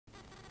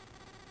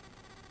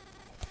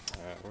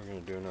We're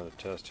going to do another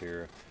test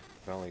here.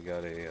 Finally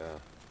got a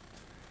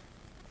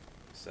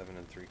 7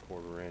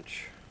 3/4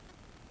 inch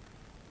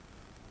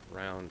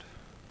round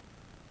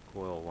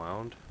coil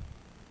wound.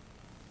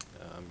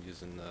 I'm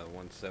using the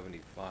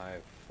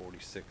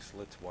 175/46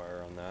 Litz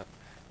wire on that,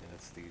 and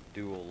it's the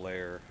dual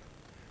layer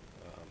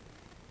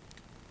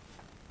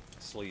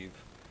sleeve.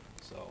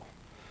 So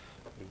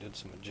we did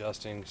some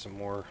adjusting, some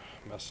more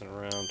messing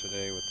around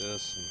today with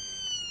this, and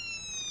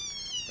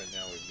right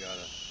now we've got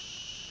a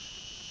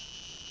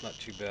not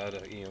too bad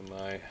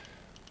EMI.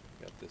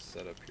 Got this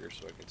set up here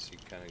so I can see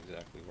kind of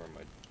exactly where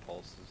my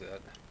pulse is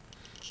at.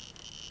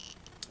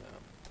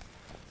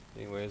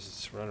 Anyways,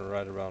 it's running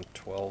right around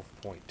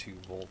 12.2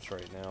 volts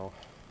right now,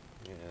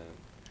 and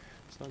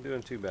it's not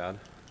doing too bad.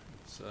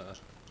 It's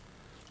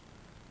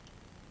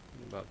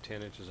about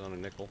 10 inches on a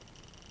nickel.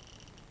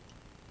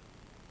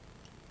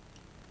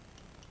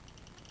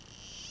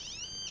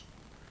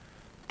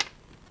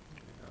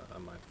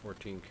 My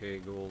 14K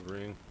gold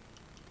ring.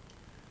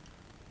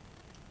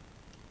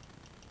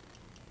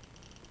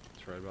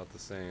 It's right about the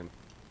same.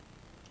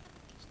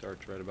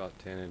 Starts right about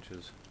 10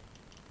 inches.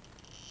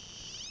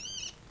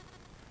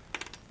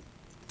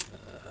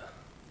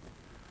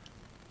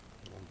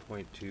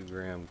 1.2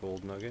 gram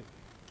gold nugget.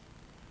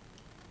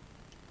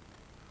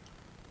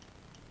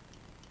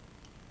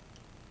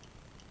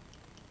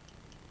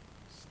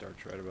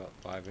 Starts right about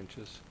 5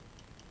 inches.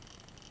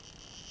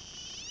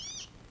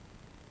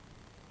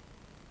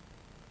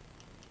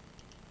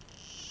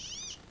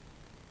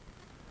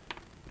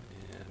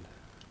 And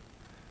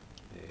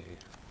a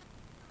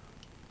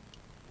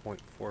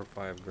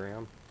 0.45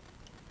 gram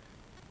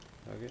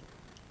nugget.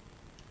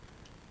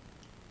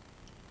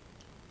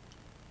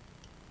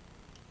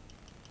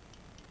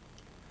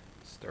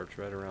 Starts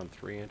right around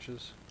 3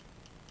 inches.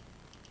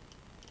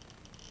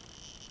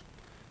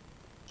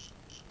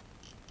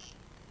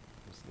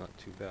 It's not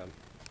too bad.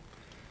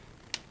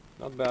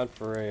 Not bad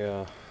for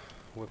a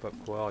whip-up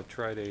coil. I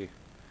tried a,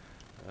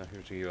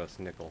 here's a US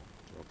nickel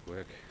real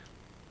quick.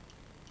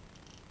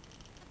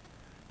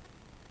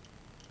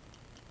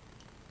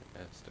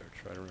 That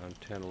starts right around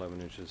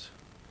 10-11 inches.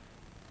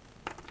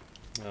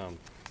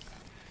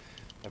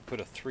 I put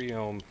a 3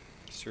 ohm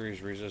series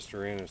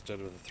resistor in instead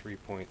of the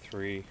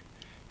 3.3,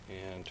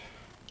 and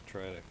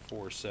tried a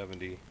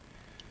 470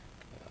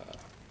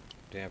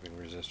 damping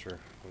resistor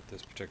with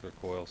this particular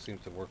coil.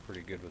 Seems to work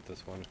pretty good with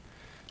this one.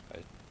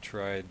 I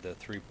tried the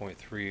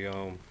 3.3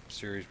 ohm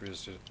series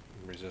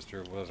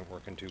resistor. Wasn't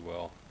working too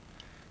well.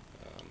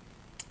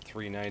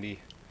 390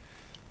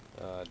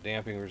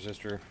 damping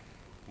resistor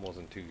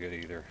wasn't too good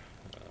either.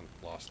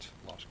 Lost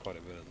quite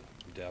a bit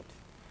of depth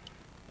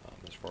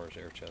as far as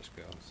air tests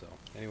go. So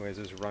anyways,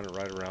 this is running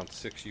right around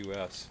 6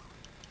 US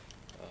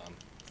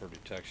for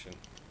detection.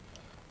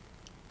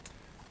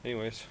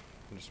 Anyways,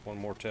 just one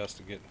more test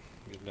to get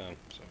done.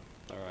 So,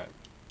 all right.